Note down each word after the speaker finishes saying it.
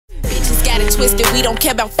it twisted. We don't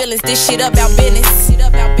care about feelings. This shit about business.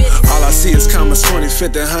 All I see is commas, 20,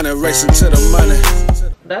 50, 100, racing to the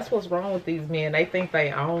money. That's what's wrong with these men. They think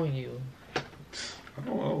they own you. I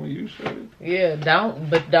don't own you, shit. Yeah, don't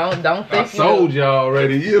think I sold y'all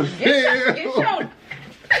already. You get your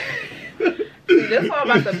See, this one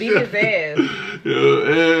about to beat his ass.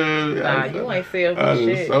 Yeah, nah, you ain't sell I me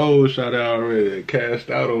shit. sold shot out already. Cashed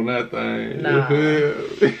out on that thing. Nah.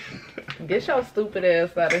 Get your stupid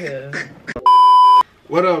ass out of here.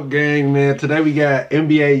 What up, gang, man? Today we got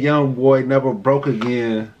NBA YoungBoy Never Broke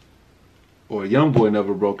Again. Or YoungBoy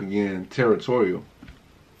Never Broke Again. Territorial.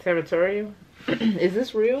 Territorial? Is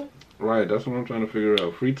this real? Right, that's what I'm trying to figure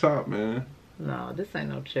out. Free top, man. No, this ain't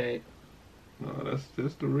no check. No, that's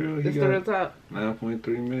the real. This the real top? 9.3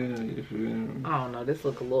 million. You feel me? I don't know. This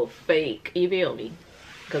look a little fake. You feel me?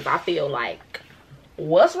 Because I feel like,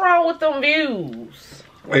 what's wrong with them views?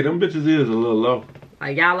 Hey, them bitches is a little low.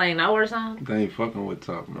 Like, y'all ain't know or something? They ain't fucking with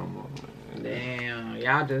top no more, man. Damn,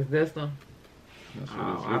 y'all just dissed them? That's what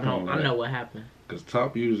Oh, it's looking I know what happened. Because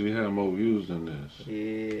top usually have more views than this.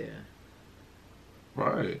 Yeah.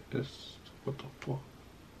 Right. It's, what the fuck?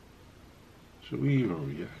 Should we even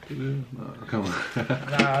react to this? Nah, come on.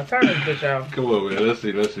 Nah, turn this bitch off. Come on, man. Let's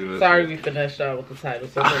see. Sorry we finished y'all with the title.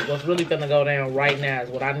 So look, what's really gonna go down right now is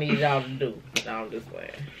what I need y'all to do. No, I'm just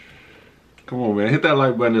playing. Come on, man. Hit that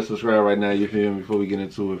like button and subscribe right now, you feel me? Before we get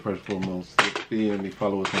into it, first and foremost, you feel me?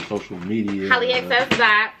 Follow us on social media.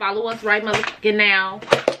 HollyXS. Follow us right motherfucking now.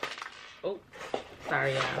 Oh,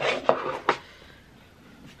 sorry, y'all.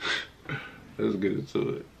 Let's get into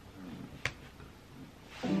it.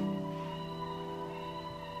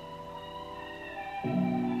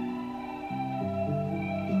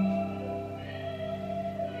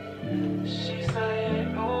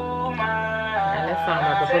 That song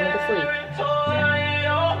about to put me to sleep.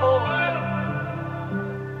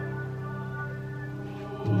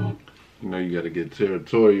 You know you gotta get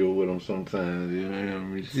territorial with them sometimes, you know what I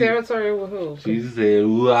mean? Territorial with who? She said,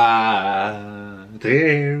 "Wah,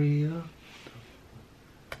 territorial."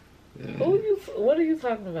 Yeah. What are you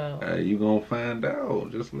talking about? Hey, you gonna find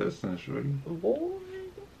out. Just listen, shorty. Boy.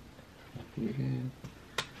 Yeah.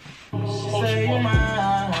 She say you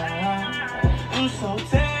mine, you so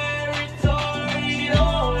territorial, she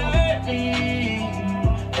don't let me,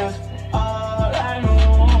 that's all I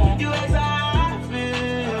know, you is how I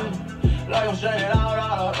feel, like I'm straight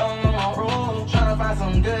out on my road, tryna find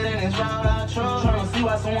something good in this route I chose, tryna see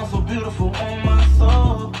why someone so beautiful on my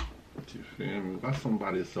soul. You feel me? Why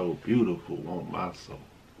somebody so beautiful on my soul?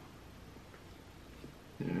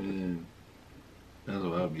 Yeah. That's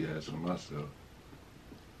what I be asking myself.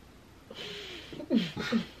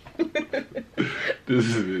 This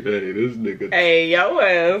nigga. Hey, yo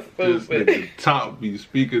ass This stupid. nigga top be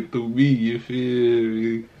speaking through me, you feel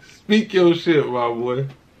me? Speak your shit, my boy.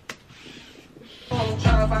 I'm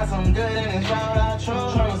tryna find something good in this route I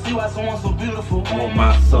chose, tryna see why someone so beautiful On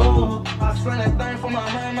my soul. I spend that thing for my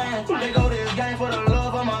man. They go this game for the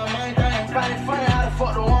love of my main thing. Find it funny how the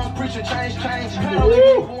fuck the ones preaching change.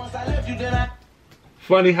 Once I left you, then I.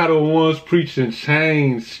 Funny how the ones preaching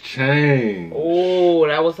change. Oh,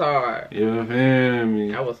 that was hard. You feel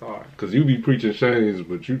me? That was hard. Cause you be preaching change,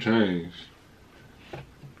 but you change.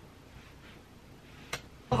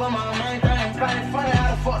 Over my main thing. Find it funny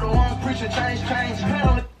how the fuck the ones preaching change.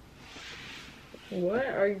 What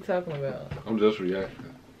are you talking about? I'm just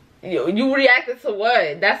reacting. You reacted to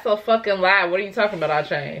what? That's a fucking lie. What are you talking about? I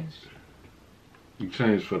changed. You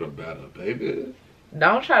changed for the better, baby.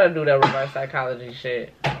 Don't try to do that reverse psychology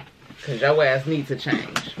shit. Cause your ass needs to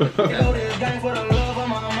change. They go this game for the love of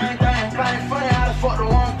my main thing. Find it funny how the fuck the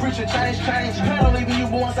ones preaching change. Don't leave you,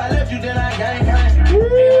 but once I left you, then I gang.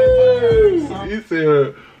 Woo! He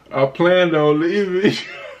said, I planned on leaving.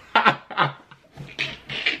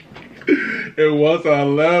 And once I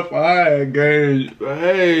left, I had gained.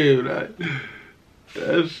 Hey,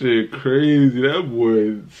 that shit crazy. That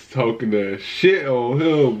boy's talking that shit on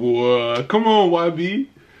him, boy. Come on, YB.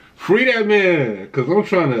 Free that man. Cause I'm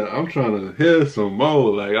trying to hear some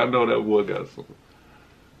more. Like, I know that boy got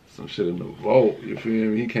some shit in the vault. You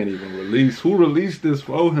feel me? He can't even release. Who released this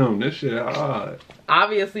for him? This shit hard.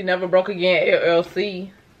 Obviously Never Broke Again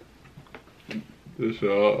LLC. This shit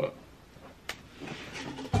hard.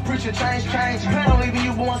 Preaching change. Don't leave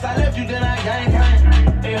you, but once I left you, then I gang.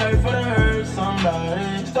 It hurt for to hurt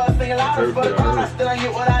somebody. Start thinking louder for the crowd, I still ain't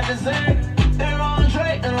get what I deserve. They're on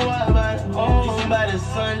Drake and a while about it. Oh, somebody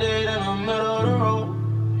Sunday in the middle of the road.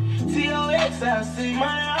 TOX, I see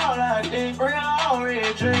money all I think. Bring all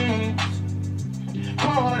red dreams.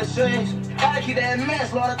 Come on, what it says. Gotta keep that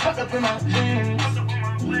manslaughter tucked up in my jeans.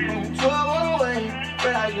 12 on the way,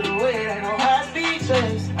 but I get away, ain't no high.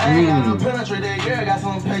 ain't gotta penetrate that girl, got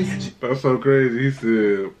some pace. That's so crazy.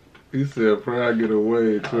 He said, pray I get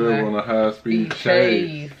away, 12 on a high-speed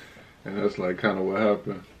chase. And that's like kind of what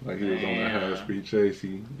happened. Like he was on a high-speed chase.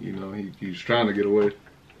 He was trying to get away.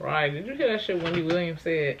 Right. Did you hear that shit Wendy Williams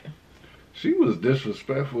said? She was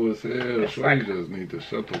disrespectful as hell. Shorty just need to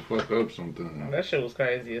shut the fuck up sometimes. That shit was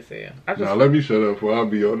crazy as hell. Nah, let me shut up before I'll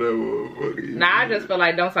be on that motherfucker. Nah, I just feel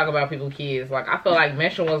like don't talk about people's kids. Like, I feel like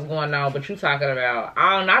mention what's going on, but you talking about,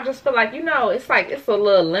 I don't know, I just feel like, it's like, it's a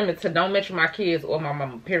little limit to don't mention my kids or my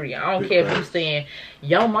mama, period. I don't care if you saying,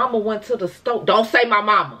 yo, mama went to the store. Don't say my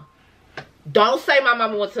mama. Don't say my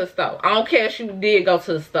mama went to the store. I don't care if she did go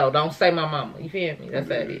to the store. Don't say my mama. You feel me? That's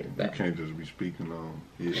how it is. You can't just be speaking on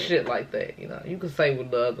shit like that. You can say with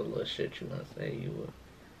the other little shit you want to say. You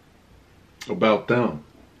would. About them.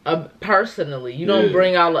 Personally. You don't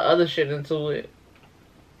bring all the other shit into it.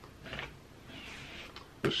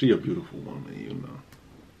 But she a beautiful woman,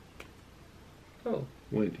 Who?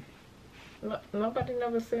 Wendy. No, nobody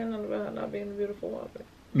never said nothing about her not being a beautiful woman.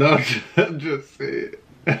 No, I'm just saying.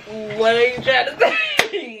 What are you trying to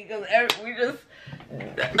say? Because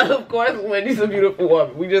of course, Wendy's a beautiful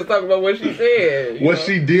woman. We just talking about what she said. What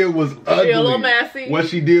she did was ugly. She a little messy. What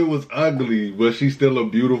she did was ugly, but she's still a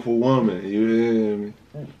beautiful woman. You hear me?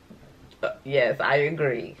 Yes, I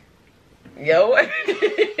agree. Yo ass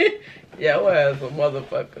a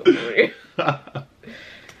motherfucker for real.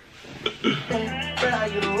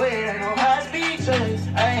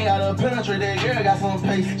 I ain't gotta penetrate that girl, got some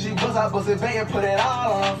pace. She bust out, bust it back and put it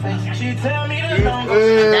all on her face. She tell me to don't go.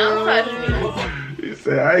 He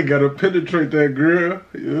said, I ain't gotta penetrate that girl.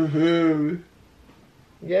 You feel me?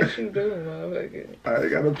 Yes, you do, motherfucker. I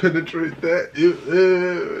ain't gotta penetrate that. You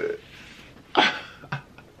feel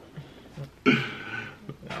me?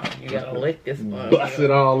 You gotta lick this motherfucker. Bust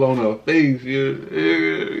it all on her face.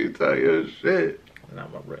 You talk your shit. And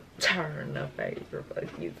I'm gonna return the favor.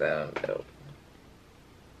 Fuck you, sound dope.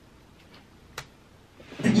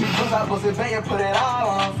 She bust out, bust it back and put it all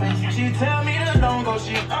on her face. She tell me to don't go,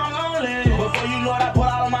 I'm gon' let it. Before you know it, I put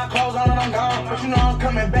all of my clothes on and I'm gone. But you know I'm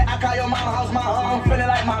coming back, I call your mama house my home. Feeling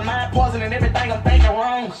like my mind poison and everything I'm thinking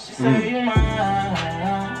wrong. She say you mine,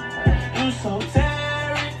 you so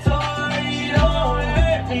territorial, you don't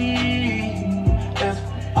hurt me. That's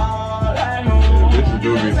all I know. Yeah, bitches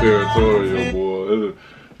do be territorial, boy.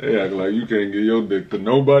 They act like you can't get your dick to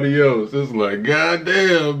nobody else. It's like,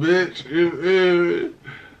 goddamn, bitch.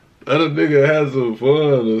 Let a nigga have some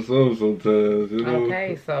fun or something sometimes,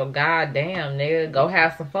 Okay, so goddamn, nigga, go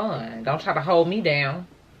have some fun. Don't try to hold me down.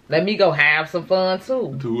 Let me go have some fun,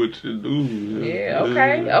 too. Do what you do. Yeah,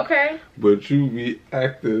 okay. But you be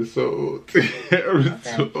acting so territorial.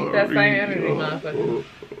 Okay, keep that same energy, motherfucker.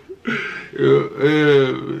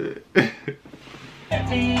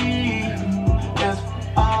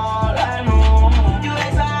 All I know, you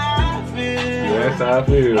ask how I feel. That's how I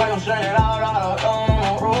feel. Like I'm straight out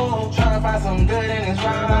on the road, trying to find something good in this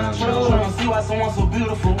ride. Trying to see why someone so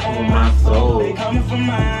beautiful on my soul. They coming for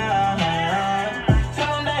mine.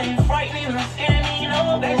 Tell them they ain't frightening or scaring me,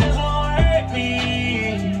 they just won't hurt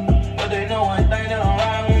me. But they know one thing, they don't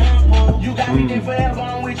ride with my pole. You got me there forever,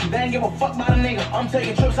 I'm with you. They ain't give a fuck about a nigga. I'm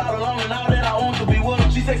taking trips all alone and all that I want to be with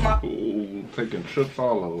them. She takes my taking trips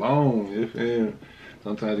all alone. You feel me?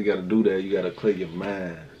 Sometimes you gotta do that. You gotta clear your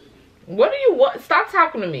mind. What do you want? Stop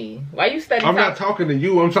talking to me. Why you studying? I'm not talking to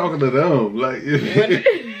you. I'm talking to them. Like,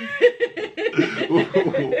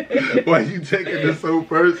 why you taking this so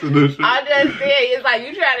personal? I just said it's like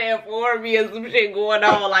you trying to inform me of some shit going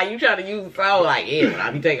on. Like you trying to use the soul. Like when I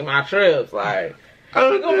be taking my trips, like.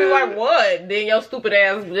 You gonna be like, what? Then your stupid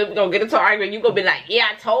ass gonna get into an argument. You gonna be like, yeah,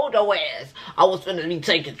 I told your ass I was finna be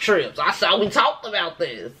taking trips. I saw we talked about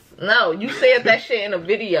this. No, you said that shit in a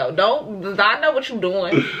video. I know what you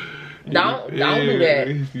doing. Don't do that.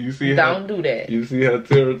 You see don't do that. You see how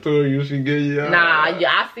territorial she get you? Nah,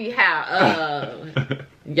 I see how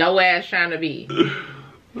your ass trying to be.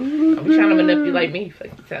 I'm trying to manipulate me for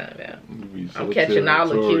the time, man. I'm catching all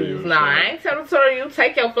the cues. Nah, I ain't territorial.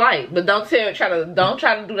 Take your flight, but don't try to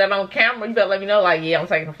do that on camera. You better let me know, like, yeah, I'm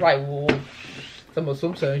taking a flight.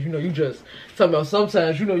 Sometimes, you just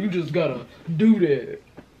gotta do that.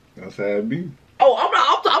 That's how it be. Oh, I'm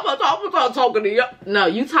not talking to you. No,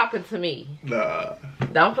 you talking to me. Nah.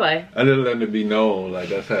 Don't play. I just let it be known, like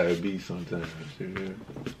that's how it be sometimes.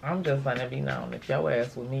 I'm just letting it be known. If your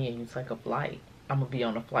ass with me and you take a flight, I'm gonna be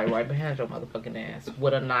on the flight right behind your motherfucking ass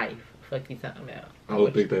with a knife. Fuck you talking about? I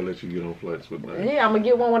don't think they let you get on flights with knives. Yeah, I'm gonna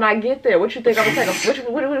get one when I get there. What you think I'm gonna take?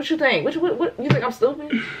 What you think? What you think I'm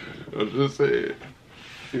stupid? I'm just saying.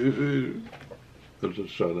 I'm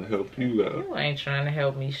just trying to help you out. You ain't trying to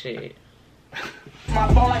help me shit. My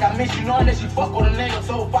phone like I miss you, knowing that she fuck with a nigga.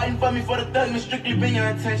 So fighting for me for the thug, strictly been your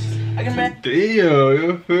intentions. I can man. Damn,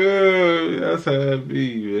 you feel? That's how it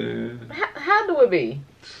be, man. How do it be?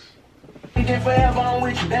 Thinking forever I'm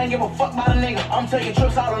with you, they ain't give a fuck about a nigga. I'm taking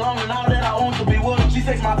trips all alone and all that I want to be with her. She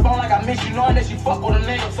takes my phone like I miss you, knowing that she fuck with a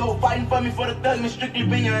nigga. So fighting for me for the thug, strictly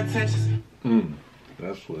been your intentions.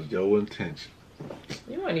 That was your intention.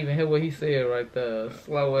 You ain't even hear what he said right there.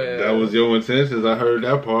 Slow ass. That was your intentions. I heard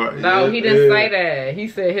that part. No, yeah, he didn't say that. He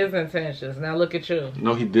said his intentions. Now look at you.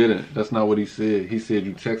 No, he didn't. That's not what he said. He said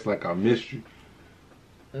you text like I missed you.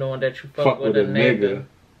 Knowing that you fuck with a nigga.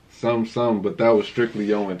 Some, but that was strictly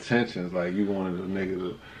your intentions. Like you wanted a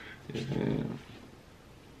nigga to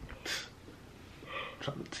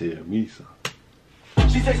try to tell me something.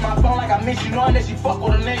 She takes my phone like I miss you, knowing that she fuck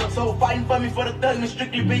with a nigga. So fighting for me for the thug,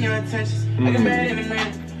 strictly been your intentions. I can marry in a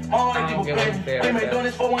minute. My only people baby. We been doing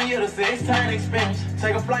this for 1 year to say it's time experience.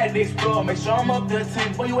 Take a flight to explore, make sure I'm up to 10.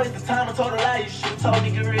 Before you waste the time, I told her lie, you should've told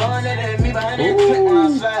me get real. Knowing that me behind that tent when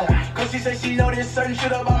I slide. Cause she say she know this certain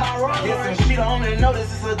shit about my road. Yes, and she the only know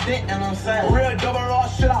this is a dent and I'm sad. Real double raw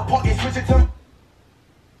shit, I park it, switch it to.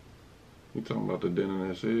 You talking about the dent in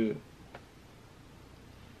that shit?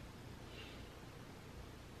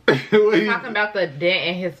 Talking about the dent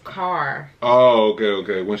in his car. Oh,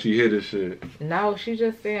 okay. When she hit his shit. No, she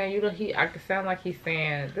just saying I could sound like he's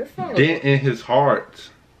saying this song. Dent in his heart.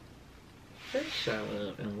 Just shut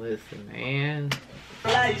up and listen, man.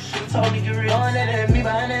 You should've told me get real. Knowing that me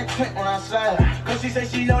behind that tent when I slide. Cause she say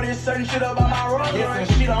she know this certain shit about my road. Yes,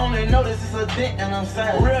 and she the only know this is a dent and I'm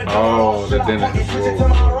sad. Real oh, the dent in his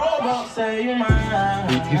road. Say you mine.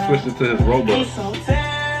 He switched it to his robot. He's so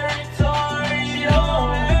territorial, she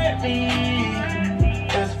don't hurt me.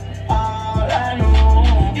 That's all I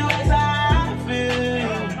know. You ask how I feel.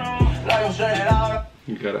 Like I'm straight out.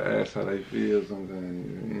 You gotta ask how they feel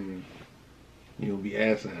sometimes. You don't be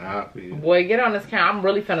asking how I feel. Boy, get on this camera. I'm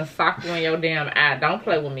really finna sock you in your damn eye. Don't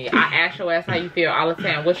play with me. I ask your ass how you feel all the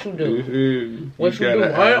time. What you do? What you do?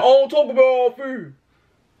 I don't talk about how I feel.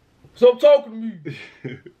 Stop talking to me.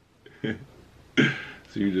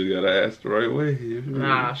 So you just gotta ask the right way.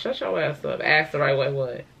 Nah, shut your ass up. Ask the right way.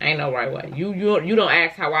 What? Ain't no right way. You don't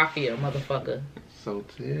ask how I feel, motherfucker. So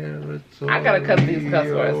territorial. I gotta cut these cuss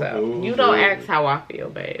words out. You don't ask how I feel,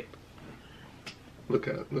 babe. Look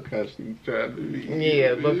how she's trying to be.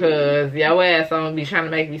 Yeah, because your ass don't be trying to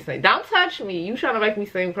make me sing. Don't touch me. You trying to make me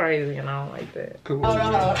sing crazy and I don't like that. Come on.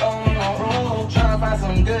 Trying to find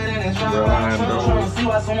something good in this round. Trying to see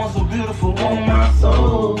why someone so beautiful on my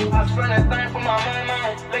soul. I spend that thing for my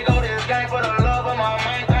mind. They go this game for the love of my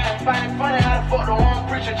main thing. Find it funny how the fuck the one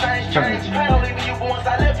preacher change. I don't leave you, but once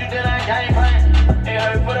I left you, then I can't find. It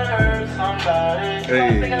hurt for the hurt somebody.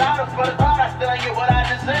 Stop thinking louder for the crowd. I still ain't get what I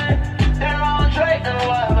just said. Straight and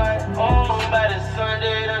wide, oh, but it's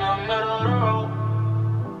Sunday in the middle of the road.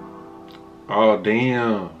 Oh,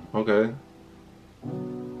 damn. Okay.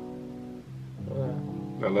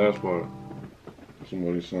 That last part.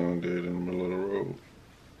 Somebody's son dead in the middle of the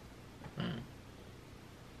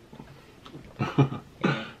road.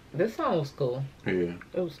 This song was cool. Yeah.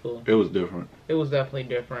 It was cool. It was different. It was definitely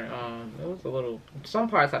different. It was a little. Some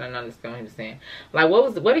parts I didn't understand what he was saying. Like,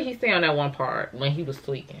 what did he say on that one part when he was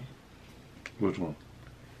tweaking? Which one?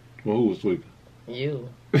 Well, who was tweaking? You.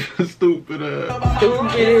 Stupid ass. That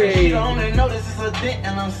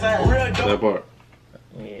part.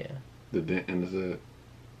 Yeah. The dent in his head.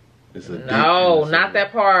 It's a no, not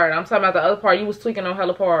that part. I'm talking about the other part. You was tweaking on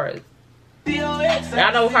hella parts. Y'all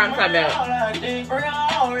know what part I'm talking about.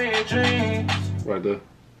 Right there.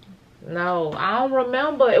 No, I don't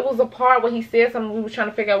remember. It was a part where he said something. We were trying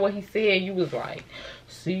to figure out what he said. You was like,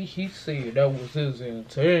 see, he said that was his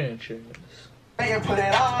intentions. When he put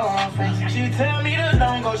it all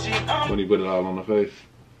on the face.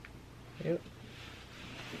 Yep.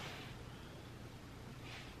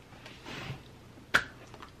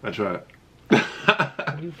 I tried.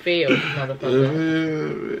 You failed,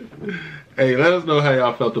 motherfucker. Hey, let us know how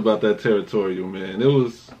y'all felt about that Territorial, man. It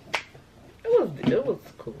was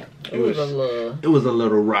cool. It was a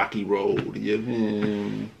little rocky road. You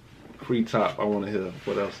know? Free top. I want to hear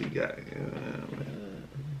what else he got.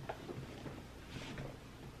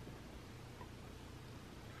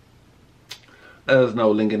 There's no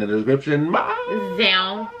link in the description.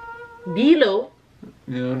 Down below.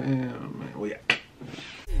 Yeah, man. Well, yeah.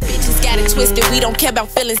 Bitches got it twisted, we don't care about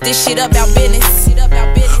feelings, this shit about business.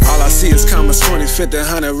 All I see is commas, 20, 50,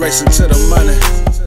 100, racing to the money.